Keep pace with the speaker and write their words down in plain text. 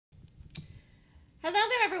Hello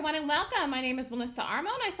there, everyone, and welcome. My name is Melissa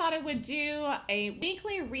Armo, and I thought I would do a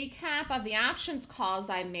weekly recap of the options calls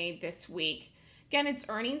I made this week. Again, it's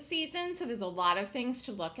earnings season, so there's a lot of things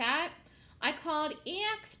to look at. I called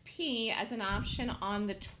EXP as an option on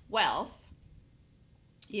the 12th.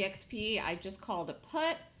 EXP, I just called a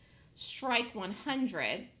put, strike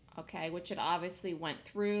 100, okay, which it obviously went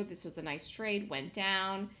through. This was a nice trade, went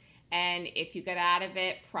down, and if you get out of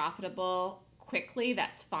it profitable quickly,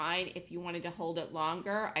 that's fine. If you wanted to hold it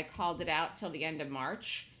longer, I called it out till the end of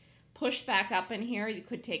March. Push back up in here, you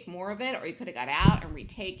could take more of it, or you could have got out and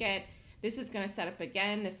retake it. This is going to set up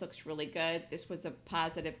again. This looks really good. This was a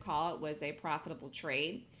positive call. It was a profitable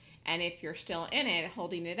trade. And if you're still in it,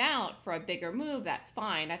 holding it out for a bigger move, that's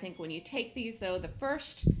fine. I think when you take these, though, the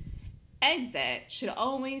first exit should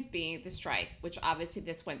always be the strike, which obviously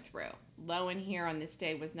this went through. Low in here on this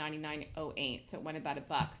day was 99.08, so it went about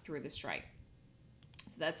 $1 through the strike.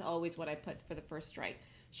 So that's always what I put for the first strike.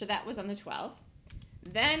 So that was on the 12th.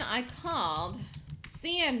 Then I called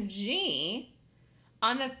CMG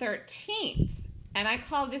on the 13th. And I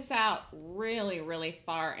called this out really, really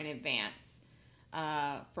far in advance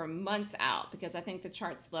for months out because I think the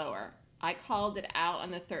chart's lower. I called it out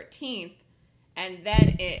on the 13th. And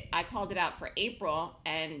then I called it out for April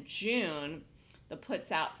and June. The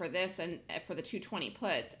puts out for this and for the 220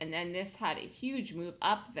 puts, and then this had a huge move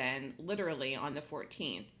up then literally on the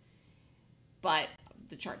 14th, but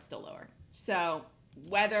the chart's still lower. So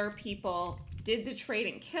whether people did the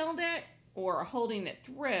trade and killed it or are holding it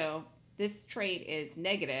through, this trade is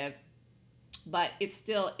negative, but it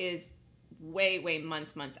still is way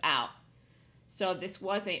months out. So this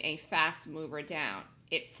wasn't a fast mover down.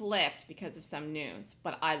 It flipped because of some news,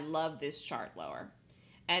 but I love this chart lower.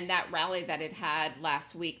 And that rally that it had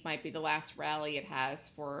last week might be the last rally it has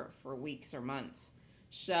for weeks or months.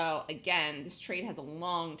 So again, this trade has a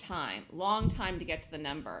long time to get to the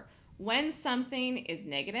number. When something is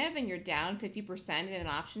negative and you're down 50% in an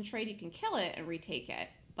option trade, you can kill it and retake it.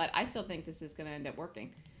 But I still think this is going to end up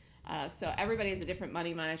working. So everybody has a different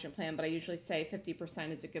money management plan, but I usually say 50%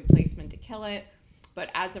 is a good placement to kill it. But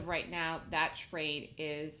as of right now, that trade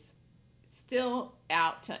is still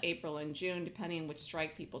out to April and June, depending on which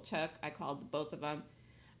strike people took. I called both of them.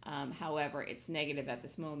 However, it's negative at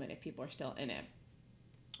this moment if people are still in it.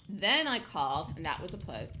 Then I called, and that was a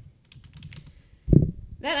put.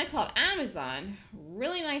 Then I called Amazon.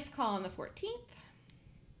 Really nice call on the 14th.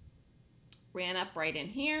 Ran up right in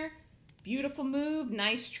here. Beautiful move,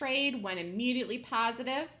 nice trade, went immediately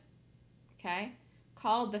positive. Okay.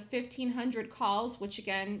 Called the 1500 calls, which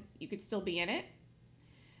again, you could still be in it.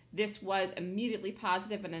 This was immediately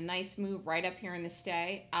positive and a nice move right up here in this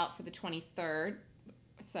day, out for the 23rd.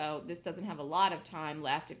 So this doesn't have a lot of time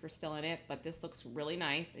left if you're still in it, but this looks really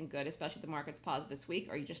nice and good, especially if the market's positive this week,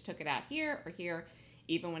 or you just took it out here or here,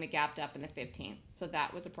 even when it gapped up in the 15th. So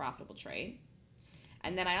that was a profitable trade.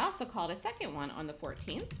 And then I also called a second one on the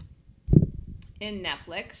 14th in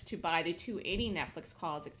Netflix to buy the 280 Netflix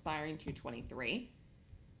calls expiring 223.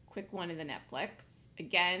 Quick one in the Netflix.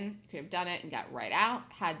 Again, you could have done it and got right out,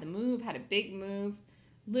 had the move, had a big move,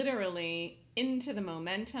 literally into the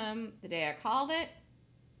momentum the day I called it.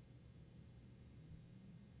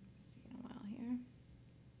 See in a while here.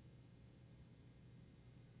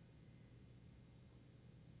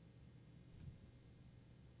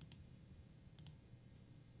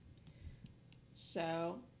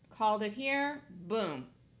 So called it here, boom,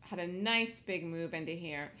 had a nice big move into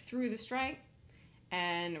here, through the strike.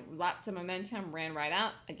 And lots of momentum, ran right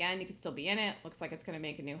out. Again, you could still be in it. Looks like it's going to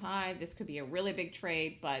make a new high. This could be a really big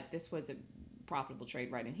trade, but this was a profitable trade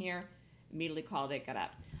right in here. Immediately called it, got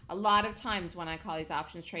up. A lot of times when I call these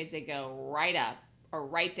options trades, they go right up or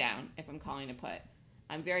right down if I'm calling a put.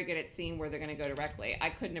 I'm very good at seeing where they're going to go directly.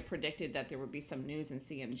 I couldn't have predicted that there would be some news in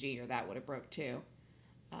CMG or that would have broke too.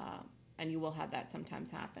 And you will have that sometimes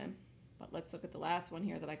happen. But let's look at the last one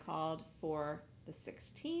here that I called for the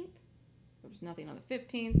 16th. There was nothing on the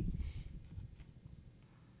 15th.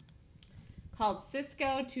 Called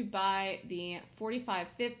Cisco to buy the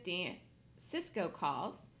 4550 Cisco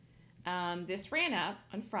calls. This ran up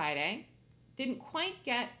on Friday. Didn't quite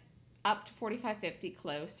get up to 4550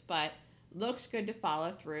 close, but looks good to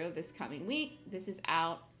follow through this coming week. This is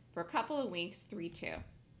out for a couple of weeks, 3-2.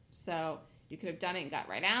 So you could have done it and got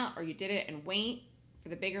right out, or you did it and wait for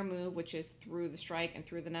the bigger move, which is through the strike and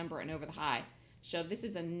through the number and over the high. So this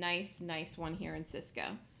is a nice one here in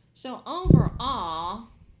Cisco. So overall,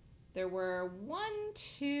 there were 1,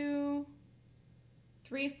 2,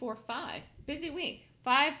 3, 4, 5. Busy week.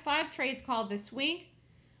 Five trades called this week.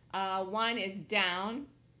 One is down,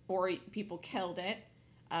 or people killed it.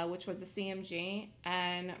 which was the CMG,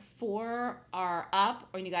 and 4 are up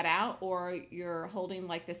or you got out, or you're holding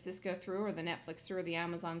like the Cisco through or the Netflix through or the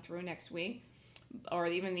Amazon through next week, or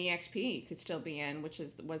even the XP could still be in, which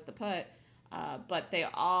was the put. But they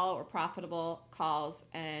all were profitable calls,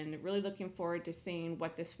 and really looking forward to seeing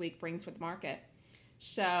what this week brings with the market.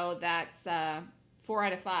 So that's 4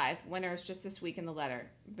 out of 5 winners just this week in the letter.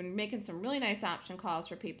 Been making some really nice option calls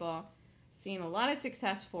for people. Seeing a lot of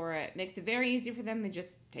success for it. Makes it very easy for them to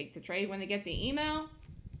just take the trade when they get the email.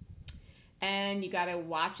 And you got to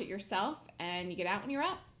watch it yourself, and you get out when you're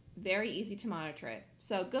up. Very easy to monitor it.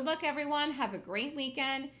 So good luck, everyone. Have a great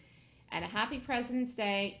weekend and a happy President's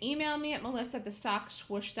Day. Email me at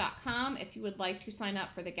melissa@thestockswoosh.com if you would like to sign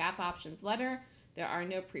up for the Gap Options letter. There are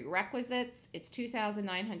no prerequisites. It's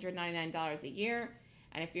 $2,999 a year.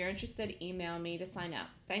 And if you're interested, email me to sign up.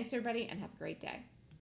 Thanks, everybody, and have a great day.